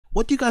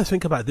What do you guys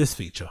think about this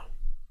feature?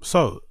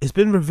 So it's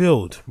been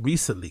revealed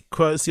recently,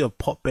 courtesy of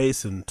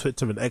Popbase and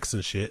Twitter and X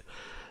and shit.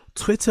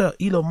 Twitter,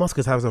 Elon Musk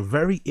has a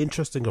very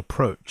interesting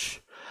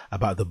approach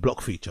about the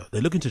block feature.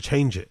 They're looking to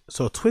change it.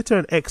 So Twitter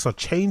and X are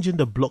changing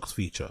the blocks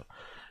feature.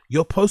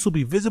 Your posts will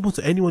be visible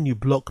to anyone you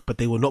block, but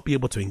they will not be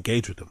able to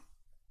engage with them.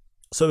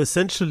 So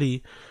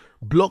essentially,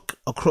 block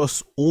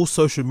across all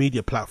social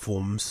media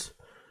platforms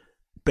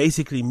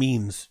basically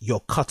means you're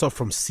cut off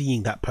from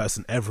seeing that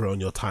person ever on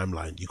your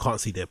timeline. You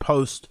can't see their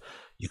post,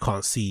 you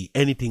can't see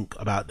anything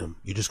about them.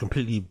 You're just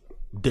completely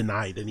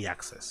denied any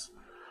access.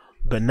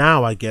 But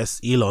now I guess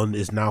Elon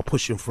is now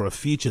pushing for a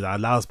feature that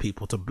allows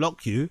people to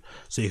block you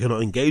so you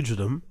cannot engage with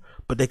them,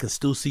 but they can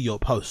still see your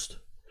post,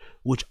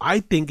 which I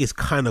think is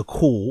kind of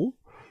cool.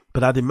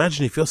 But I'd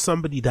imagine if you're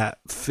somebody that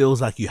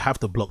feels like you have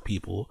to block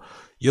people,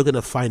 you're going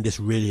to find this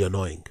really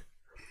annoying.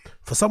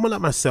 For someone like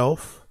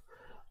myself,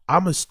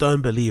 I'm a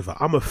stern believer.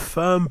 I'm a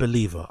firm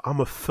believer. I'm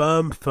a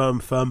firm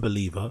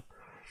believer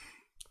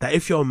that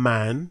if you're a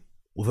man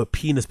with a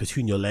penis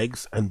between your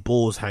legs and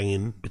balls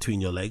hanging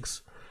between your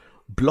legs,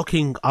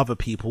 blocking other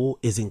people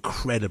is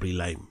incredibly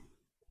lame.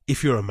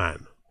 If you're a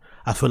man,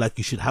 I feel like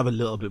you should have a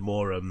little bit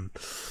more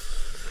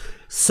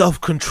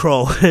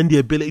self-control and the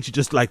ability to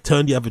just like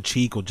turn the other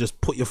cheek or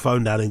just put your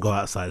phone down and go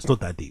outside. It's not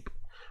that deep,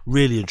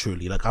 really and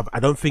truly. Like I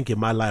don't think in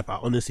my life, I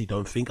honestly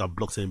don't think I've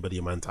blocked anybody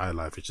in my entire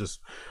life. It's just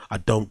I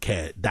don't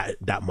care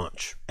that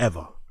much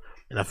ever.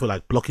 And I feel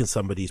like blocking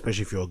somebody,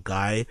 especially if you're a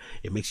guy,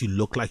 it makes you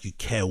look like you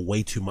care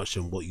way too much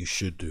than what you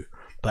should do.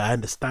 But I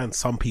understand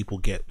some people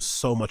get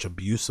so much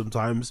abuse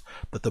sometimes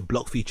that the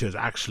block feature is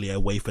actually a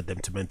way for them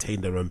to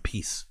maintain their own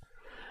peace,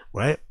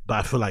 right? But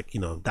I feel like,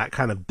 you know, that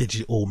kind of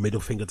digital middle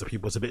finger to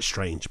people is a bit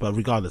strange. But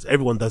regardless,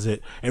 everyone does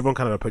it. Everyone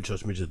kind of approaches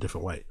social media a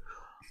different way.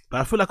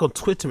 But I feel like on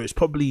Twitter, it's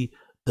probably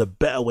the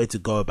better way to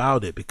go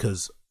about it,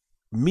 because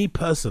me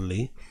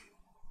personally,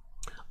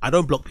 I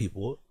don't block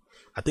people.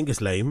 I think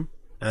it's lame,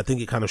 and I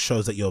think it kind of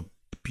shows that you're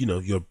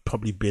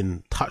probably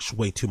been touched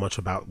way too much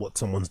about what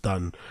someone's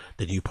done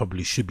that you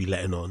probably should be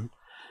letting on.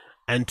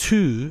 And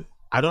two,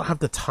 I don't have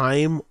the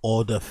time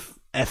or the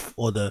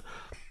or the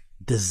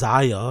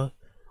desire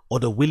or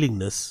the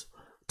willingness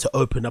to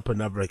open up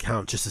another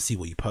account just to see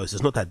what you post.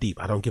 It's not that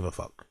deep. I don't give a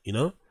fuck, you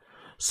know?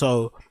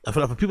 So I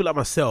feel like for people like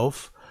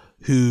myself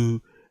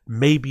who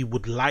maybe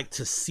would like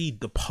to see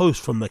the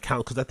post from the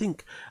account, because I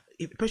think,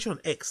 especially on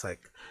X,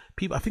 like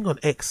people, I think on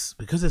X,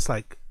 because it's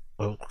like,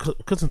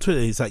 because on Twitter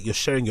it's like you're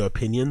sharing your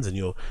opinions and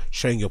you're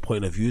sharing your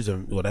point of views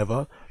and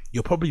whatever,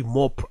 you're probably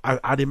more,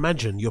 I'd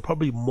imagine you're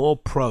probably more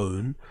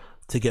prone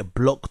to get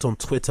blocked on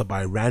Twitter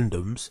by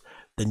randoms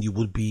than you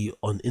would be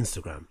on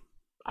Instagram,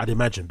 I'd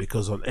imagine,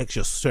 because on X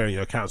you're sharing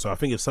your account. So I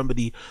think if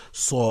somebody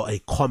saw a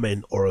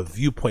comment or a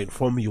viewpoint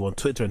from you on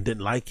Twitter and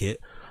didn't like it,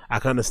 I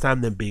can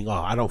understand them being, oh,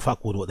 I don't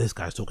fuck with what this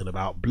guy's talking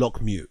about,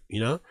 block, mute, you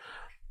know?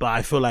 But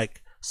I feel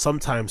like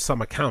sometimes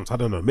some accounts, I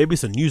don't know, maybe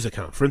it's a news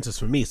account. For instance,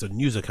 for me, it's a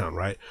news account,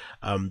 right?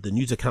 The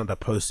news account that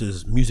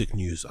posts music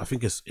news, I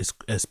think it's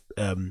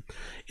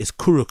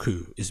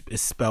Kuruku.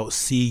 It's spelled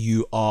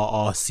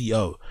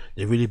Currco.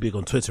 They're really big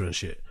on Twitter and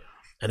shit.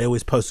 And they're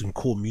always posting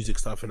cool music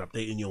stuff and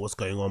updating you on what's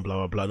going on, blah,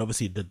 blah, blah. And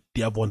obviously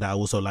the other one that I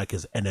also like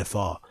is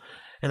NFR.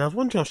 And I was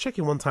wondering, I was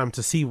checking one time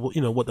to see what,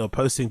 you know, what they were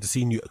posting, to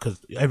see new, because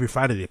every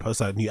Friday they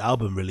post like new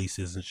album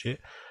releases and shit.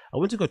 I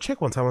went to go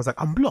check one time. I was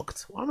like, I'm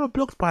blocked. Why am I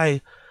blocked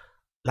by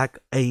like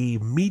a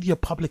media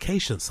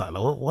publication site?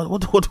 Like,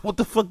 what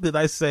the fuck did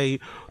I say?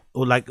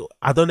 Or like,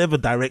 I don't ever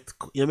direct,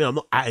 you know what I mean? I'm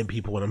not atting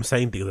people when I'm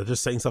saying things. I'm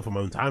just saying stuff on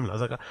my own time. And I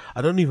was like,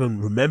 I don't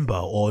even remember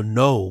or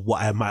know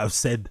what I might have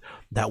said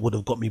that would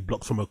have got me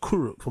blocked from a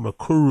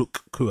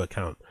Kuruku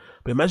account.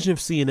 But imagine if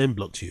CNN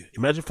blocked you.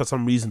 Imagine for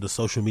some reason the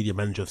social media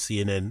manager of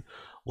CNN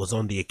was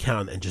on the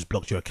account and just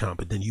blocked your account,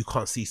 but then you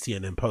can't see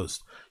CNN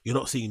post. You're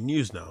not seeing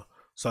news now.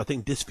 So I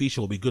think this feature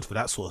will be good for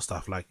that sort of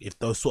stuff. Like if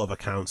those sort of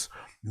accounts,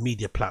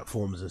 media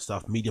platforms and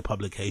stuff, media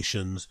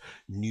publications,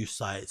 news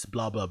sites,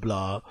 blah, blah,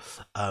 blah,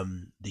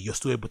 that you're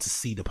still able to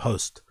see the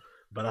post.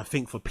 But I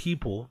think for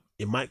people,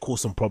 it might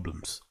cause some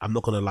problems. I'm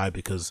not going to lie,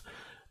 because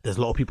there's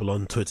a lot of people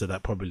on Twitter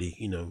that probably,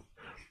 you know,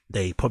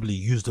 they probably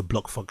use the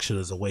block function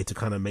as a way to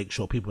kind of make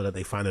sure people that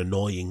they find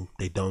annoying,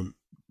 they don't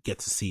get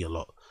to see a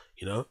lot,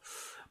 you know?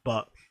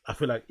 But I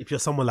feel like if you're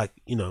someone like,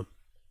 you know,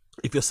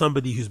 if you're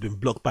somebody who's been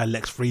blocked by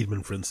Lex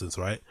Friedman, for instance,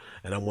 right?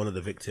 And I'm one of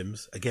the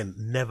victims, again,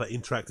 never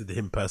interacted with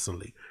him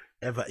personally,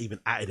 ever even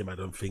added him, I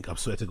don't think, I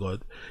swear to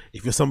God.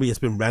 If you're somebody that's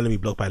been randomly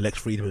blocked by Lex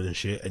Friedman and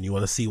shit, and you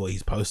want to see what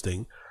he's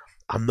posting,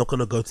 I'm not going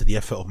to go to the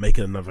effort of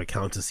making another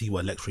account to see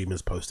what Lex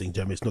Friedman's posting.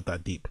 Jeremy, it's not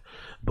that deep.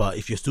 But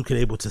if you're still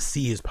able to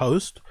see his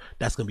post,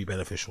 that's going to be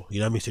beneficial. You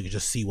know what I mean? So you can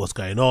just see what's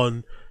going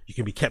on. You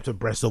can be kept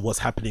abreast of what's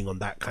happening on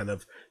that kind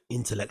of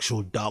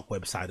intellectual dark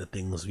web side of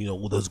things, you know,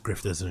 all those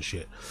grifters and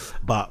shit.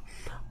 But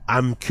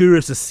I'm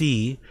curious to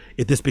see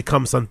if this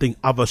becomes something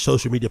other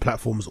social media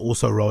platforms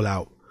also roll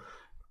out,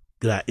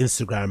 like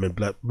Instagram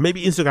and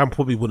maybe Instagram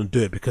probably wouldn't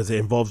do it because it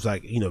involves,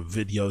 like, you know,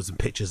 videos and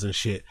pictures and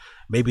shit.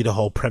 Maybe the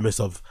whole premise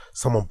of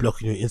someone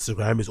blocking your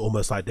Instagram is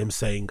almost like them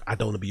saying, I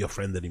don't want to be your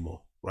friend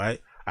anymore, right?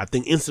 I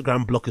think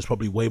Instagram block is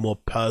probably way more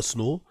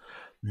personal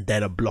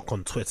than a block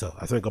on Twitter.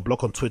 I think a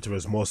block on Twitter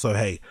is more so,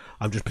 hey,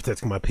 I'm just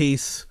protecting my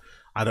peace.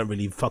 I don't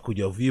really fuck with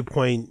your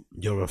viewpoint.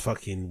 You're a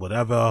fucking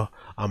whatever.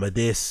 I'm a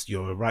this.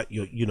 You're a right.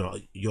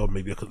 You're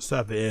maybe a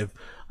conservative.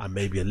 I'm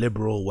maybe a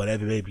liberal.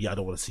 Whatever. Maybe I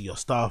don't want to see your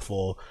stuff.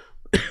 Or,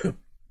 but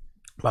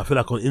I feel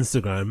like on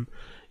Instagram,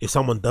 if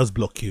someone does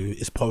block you,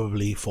 it's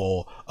probably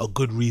for a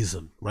good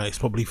reason, right? It's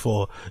probably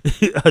for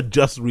a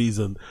just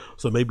reason.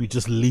 So maybe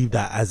just leave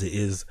that as it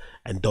is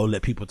and don't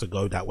let people to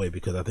go that way,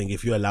 because I think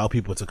if you allow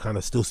people to kind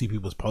of still see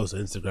people's posts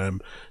on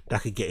Instagram,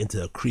 that could get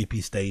into a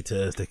creepy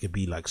status. They could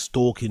be like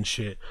stalking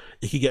shit.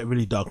 It could get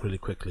really dark really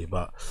quickly.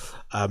 But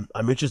I'm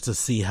interested to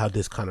see how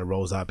this kind of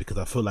rolls out, because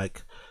I feel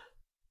like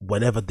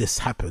whenever this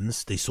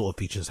happens, these sort of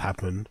features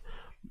happen,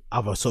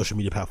 other social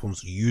media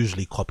platforms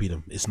usually copy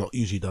them. It's not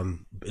usually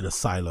done in a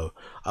silo.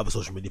 Other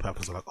social media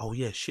platforms are like, oh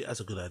yeah, shit,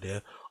 that's a good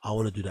idea, I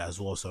want to do that as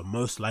well. So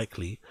most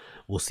likely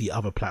we'll see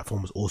other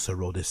platforms also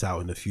roll this out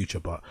in the future.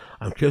 But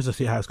I'm curious to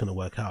see how it's going to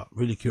work out.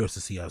 Really curious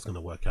to see how it's going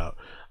to work out.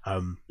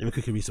 Let me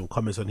quickly read some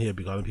comments on here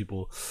regarding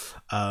people.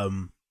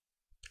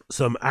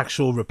 Some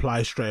actual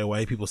replies straight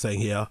away. People saying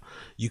here,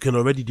 you can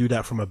already do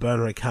that from a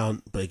burner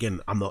account, but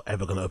again, I'm not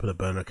ever going to open a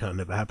burner account,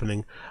 never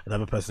happening.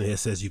 Another person here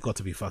says, you've got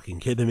to be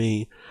fucking kidding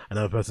me.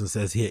 Another person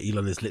says here,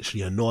 Elon is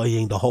literally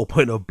annoying. The whole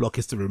point of block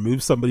is to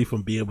remove somebody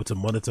from being able to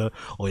monitor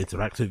or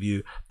interact with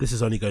you. This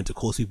is only going to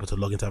cause people to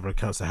log into other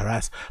accounts to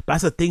harass. But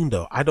that's the thing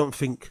though, I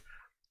think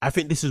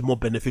this is more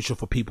beneficial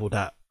for people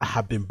that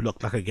have been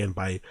blocked, like again,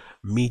 by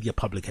media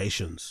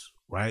publications,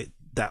 right?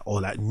 That,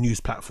 or like news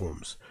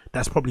platforms.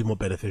 That's probably more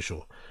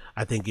beneficial.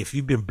 I think if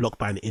you've been blocked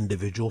by an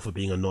individual for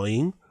being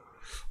annoying,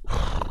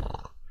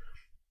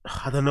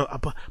 I don't know,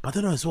 but I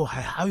don't know as well,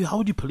 how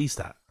would you police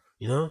that?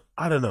 You know,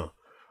 I don't know.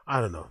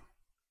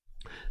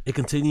 It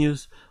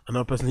continues.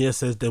 Another person here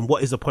says, then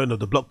what is the point of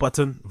the block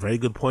button? Very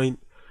good point.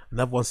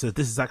 Another one says,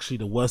 this is actually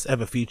the worst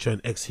ever feature in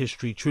X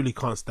history. Truly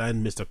can't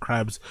stand Mr.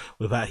 Krabs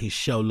without his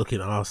shell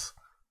looking ass.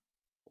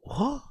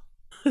 What?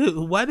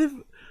 Why did...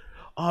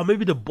 Oh,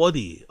 maybe the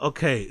body.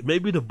 Okay,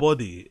 maybe the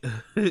body.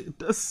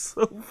 That's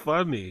so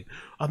funny.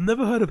 I've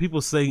never heard of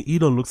people saying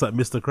Elon looks like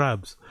Mr.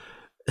 Krabs.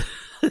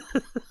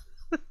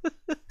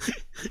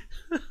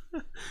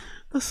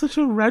 That's such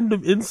a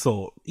random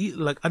insult.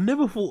 Like, I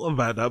never thought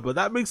about that, but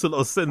that makes a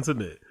lot of sense,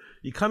 isn't it?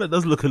 He kind of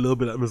does look a little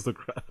bit like Mr.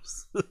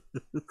 Krabs.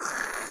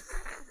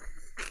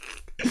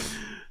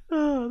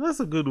 Oh, that's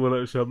a good one,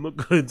 actually. I'm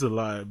not going to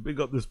lie. Big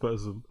up this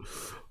person.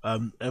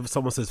 If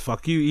someone says,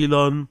 fuck you,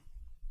 Elon.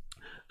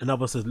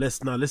 Another says,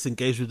 let's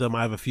engage with them.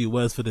 I have a few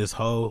words for this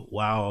hoe.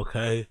 Wow,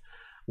 okay.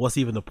 What's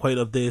even the point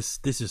of this?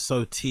 This is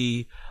so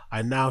tea.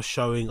 I'm now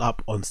showing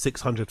up on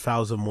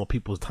 600,000 more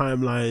people's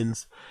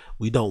timelines.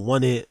 We don't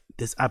want it.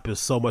 This app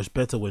is so much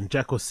better when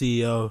Jack was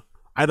CEO.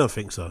 I don't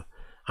think so.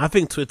 I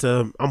think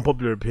Twitter,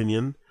 unpopular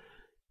opinion,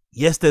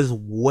 yes, there's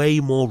way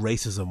more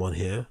racism on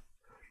here.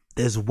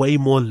 There's way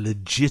more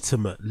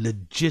legitimate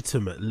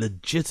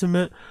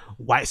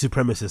white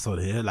supremacists on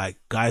here, like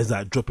guys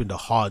that dropping the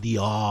hard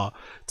ER,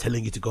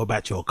 telling you to go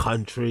back to your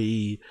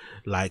country,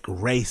 like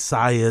race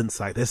science.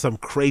 Like there's some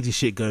crazy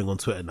shit going on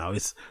Twitter now.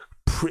 It's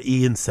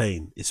pretty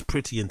insane. It's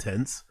pretty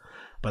intense.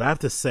 But I have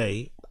to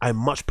say, I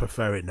much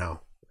prefer it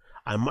now.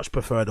 I much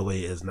prefer the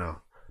way it is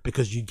now,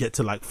 because you get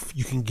to like,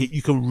 you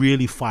can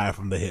really fire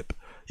from the hip.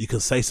 You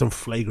can say some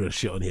flagrant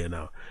shit on here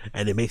now,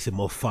 and it makes it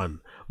more fun.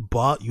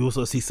 But you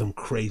also see some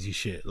crazy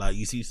shit. Like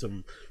you see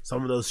some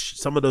of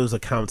those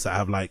accounts that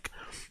have like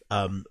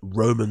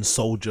Roman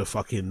soldier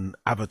fucking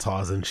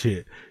avatars and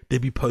shit. They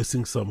be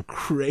posting some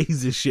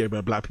crazy shit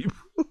about black people.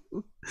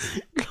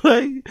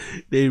 Like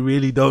they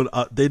really don't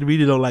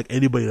like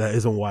anybody that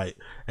isn't white,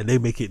 and they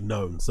make it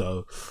known.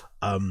 So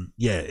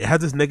yeah, it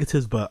has its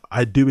negatives, but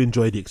I do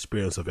enjoy the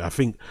experience of it. I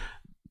think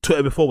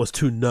Twitter before was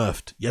too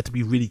nerfed. You had to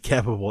be really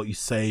careful of what you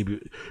say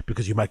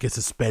because you might get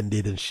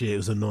suspended and shit. It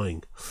was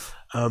annoying.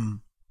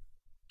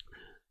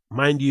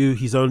 Mind you,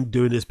 he's only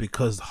doing this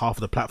because half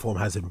of the platform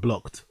has him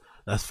blocked.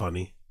 That's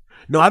funny.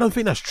 No, I don't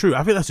think that's true.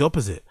 I think that's the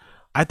opposite.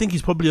 I think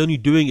he's probably only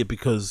doing it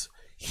because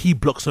he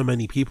blocks so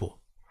many people.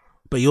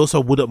 But he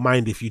also wouldn't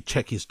mind if you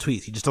check his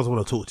tweets. He just doesn't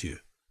want to talk to you.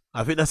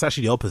 I think that's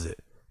actually the opposite,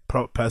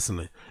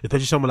 personally.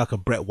 Especially someone like a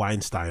Brett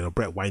Weinstein or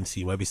Brett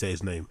Weinstein, whatever you say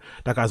his name.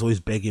 That guy's always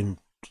begging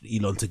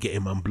Elon to get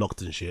him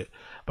unblocked and shit.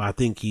 But I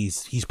think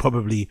he's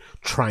probably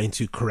trying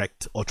to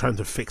correct or trying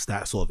to fix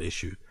that sort of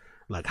issue.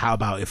 Like, how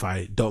about if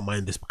I don't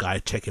mind this guy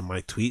checking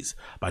my tweets,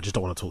 but I just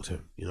don't want to talk to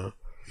him, you know?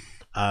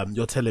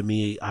 You're telling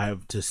me I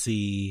have to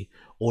see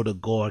all the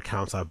Gore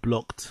accounts I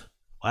blocked.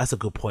 Well, that's a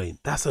good point.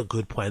 That's a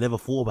good point. I never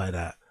thought about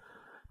that.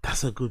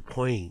 That's a good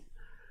point.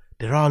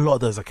 There are a lot of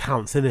those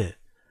accounts, innit?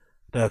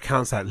 The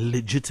accounts that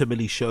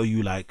legitimately show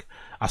you, like,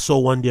 I saw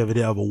one the other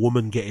day of a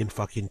woman getting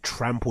fucking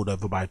trampled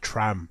over by a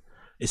tram.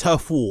 It's her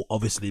fault,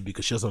 obviously,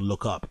 because she doesn't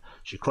look up.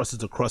 She crosses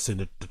the crossing,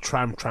 the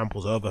tram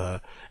tramples over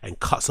her and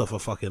cuts off her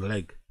fucking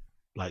leg.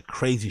 Like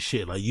crazy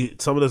shit. Like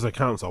some of those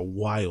accounts are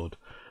wild.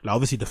 Like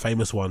obviously the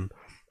famous one,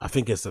 I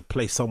think it's a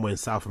place somewhere in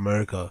South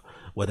America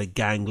where the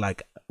gang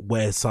like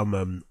wears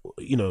some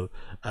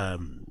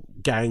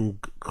gang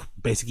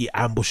basically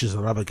ambushes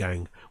another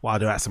gang while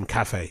they're at some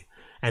cafe,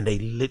 and they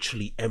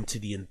literally empty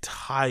the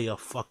entire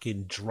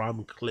fucking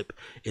drum clip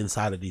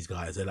inside of these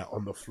guys. They're like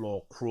on the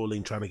floor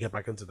crawling, trying to get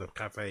back into the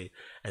cafe,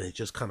 and it's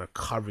just kind of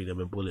covering them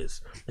in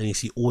bullets, and you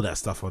see all that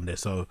stuff on there.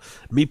 So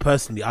me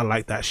personally, I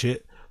like that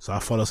shit, so I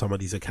follow some of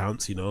these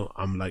accounts. You know,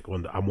 I'm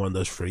one of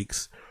those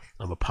freaks.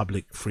 I'm a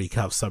public freak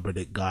out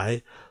subreddit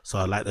guy, so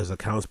I like those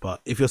accounts.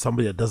 But if you're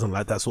somebody that doesn't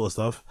like that sort of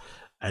stuff,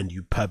 and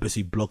you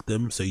purposely block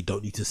them so you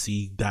don't need to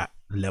see that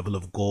level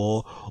of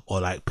gore,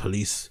 or like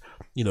police,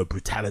 you know,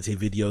 brutality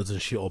videos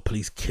and shit, or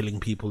police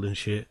killing people and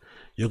shit,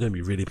 you're gonna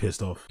be really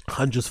pissed off.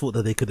 Hundreds thought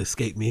that they could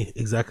escape me.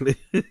 Exactly.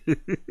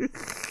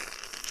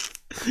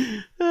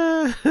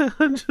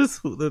 Hundreds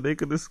thought that they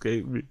could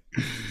escape me.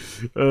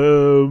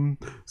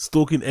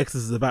 Stalking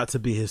exes is about to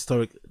be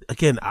historic.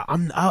 Again,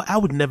 I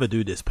would never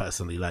do this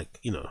personally.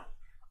 Like, you know,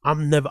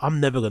 I'm never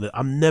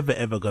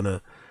ever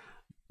gonna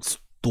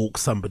stalk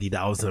somebody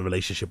that I was in a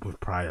relationship with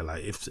prior.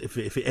 Like,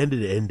 if it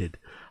ended, it ended.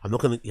 I'm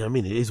not gonna, you know what I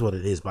mean, it is what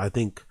it is. But I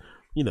think,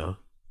 you know,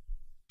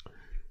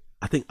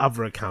 I think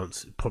other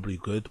accounts probably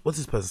good. What's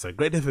this person saying?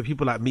 Great day for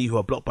people like me who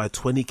are blocked by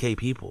 20k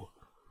people.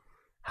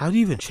 How do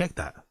you even check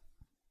that?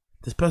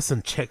 This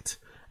person checked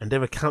and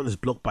their account is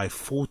blocked by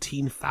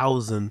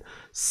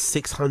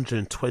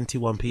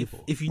 14,621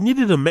 people. If you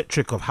needed a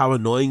metric of how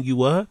annoying you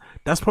were,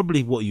 that's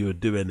probably what you were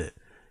doing it.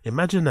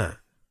 Imagine that.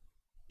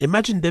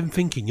 Imagine them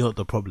thinking you're not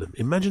the problem.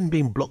 Imagine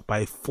being blocked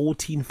by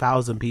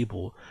 14,000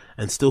 people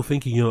and still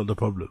thinking you're not the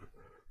problem.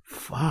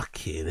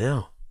 Fucking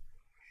hell.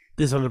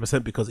 This is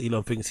 100% because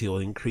Elon thinks he will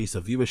increase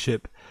the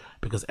viewership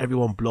because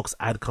everyone blocks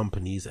ad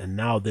companies and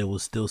now they will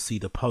still see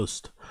the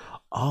post.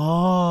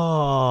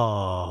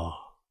 Oh,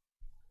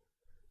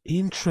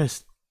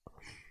 interest.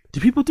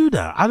 Do people do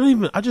that?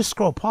 I just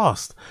scroll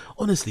past.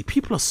 Honestly,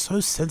 people are so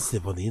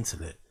sensitive on the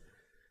internet.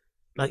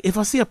 Like, if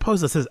I see a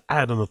post that says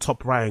ad on the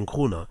top right hand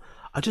corner,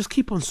 I just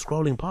keep on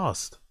scrolling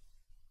past.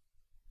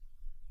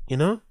 You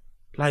know?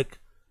 Like,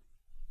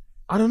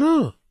 I don't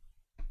know.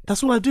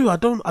 That's what I do. I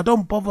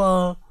don't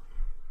bother.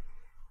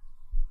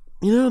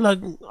 You know, like,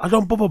 I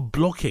don't bother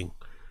blocking.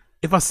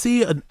 If I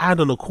see an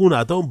ad on the corner,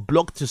 I don't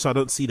block just so I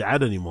don't see the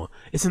ad anymore.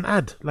 It's an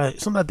ad. Like,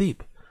 it's not that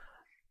deep.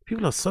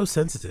 People are so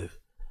sensitive.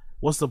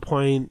 What's the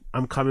point?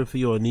 I'm coming for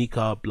you,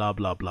 Anika, blah,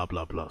 blah, blah,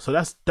 blah, blah. So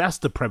that's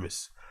the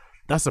premise.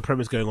 That's the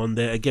premise going on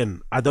there. Again,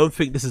 I don't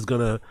think this is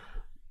going to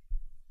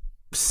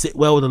sit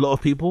well with a lot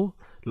of people.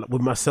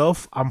 With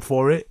myself, I'm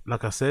for it.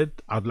 Like I said,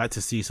 I'd like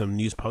to see some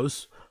news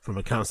posts from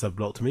accounts that have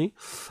blocked me.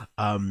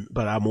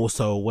 But I'm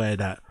also aware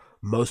that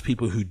most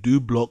people who do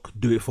block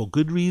do it for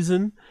good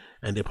reason,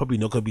 and they're probably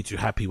not going to be too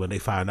happy when they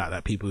find out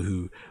that people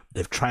who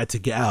they've tried to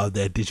get out of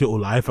their digital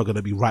life are going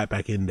to be right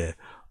back in there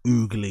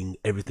oogling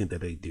everything that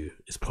they do.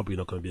 It's probably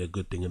not going to be a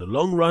good thing in the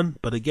long run,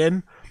 but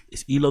again,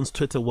 it's Elon's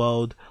Twitter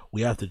world.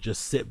 We have to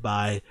just sit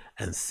by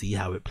and see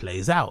how it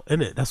plays out,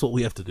 innit? That's what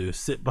we have to do,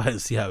 sit by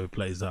and see how it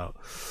plays out.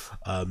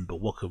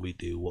 But what can we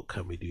do? What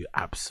can we do?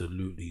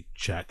 Absolutely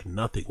jack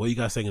nothing. What are you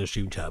guys saying in the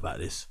stream chat about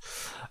this?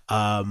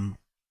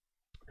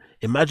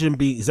 Imagine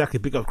being, exactly,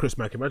 big up Chris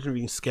Mack, imagine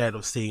being scared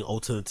of seeing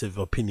alternative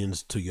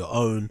opinions to your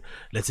own,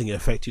 letting it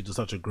affect you to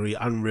such a degree.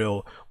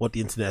 Unreal what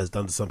the internet has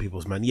done to some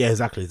people's man. Yeah,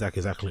 exactly.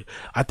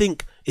 I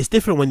think it's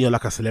different when you're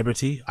like a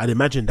celebrity. I'd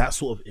imagine that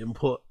sort of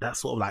input, that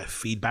sort of like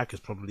feedback is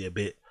probably a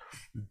bit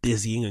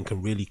dizzying and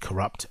can really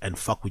corrupt and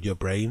fuck with your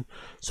brain.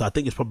 So I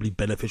think it's probably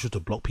beneficial to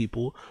block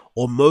people,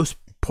 or most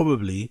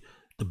probably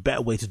the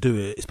better way to do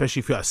it, especially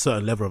if you're at a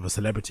certain level of a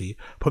celebrity,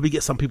 probably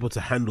get some people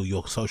to handle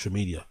your social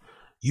media.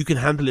 You can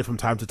handle it from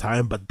time to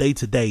time, but day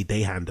to day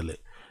they handle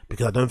it,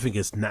 because I don't think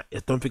it's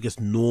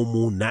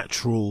normal,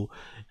 natural,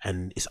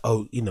 and it's,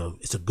 oh, you know,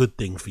 it's a good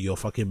thing for your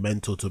fucking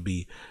mental to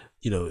be,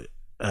 you know,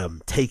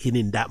 taking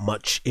in that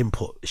much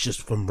input. It's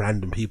just from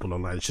random people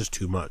online. It's just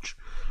too much.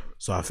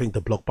 So I think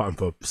the block button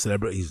for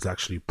celebrities is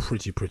actually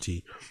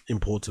pretty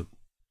important.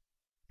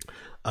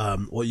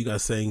 What are you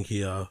guys saying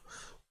here?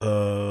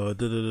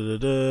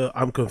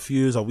 I'm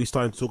confused. Are we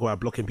starting to talk about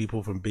blocking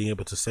people from being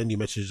able to send you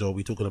messages, or are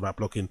we talking about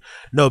blocking?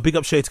 No, big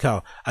up Shades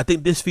Cow. I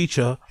think this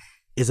feature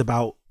is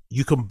about,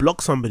 you can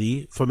block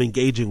somebody from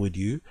engaging with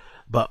you,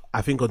 but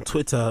I think on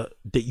Twitter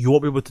that you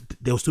won't be able to,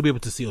 they'll still be able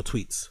to see your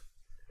tweets.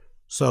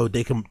 So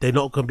they're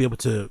not going to be able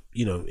to,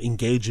 you know,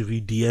 engage with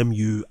you, DM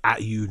you,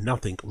 at you,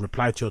 nothing,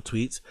 reply to your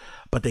tweets,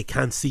 but they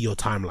can see your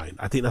timeline.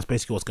 I think that's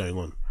basically what's going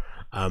on.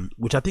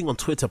 Which I think on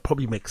Twitter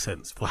probably makes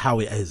sense for how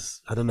it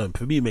is. I don't know,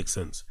 for me it makes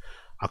sense.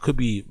 I could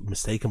be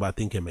mistaken, but I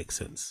think it makes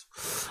sense.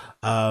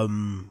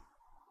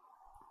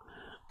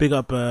 Big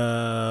up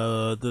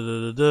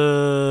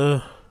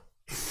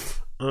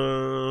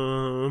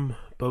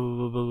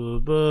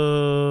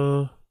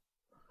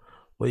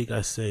what are you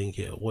guys saying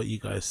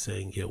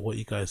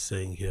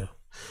here?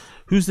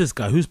 Who's this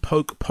guy? Who's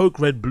Poke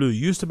Red Blue?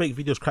 You used to make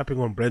videos crapping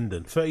on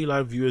Brendan. 30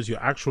 live viewers,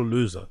 you're actual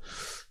loser.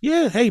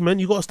 Yeah, hey man,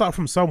 you gotta start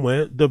from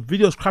somewhere. The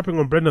videos crapping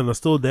on Brendan are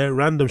still there.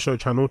 Random Show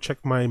channel.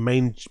 Check my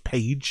main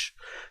page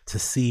to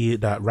see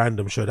that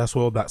Random Show. That's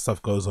where all that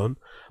stuff goes on.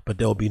 But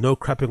there will be no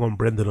crapping on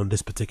Brendan on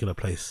this particular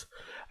place.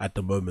 at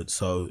the moment.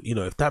 So, you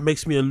know, if that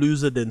makes me a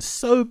loser, then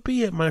so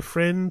be it, my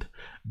friend.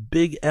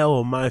 Big L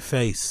on my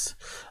face.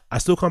 I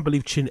still can't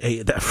believe Chin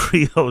ate that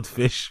 3-year-old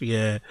fish.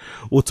 Yeah,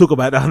 we'll talk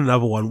about that on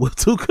another one. We'll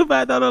talk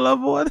about that on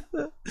another one.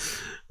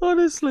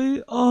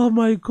 Honestly, oh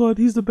my God,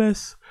 he's the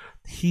best.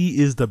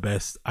 He is the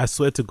best. I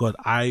swear to God,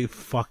 I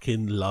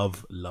fucking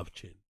love Chin.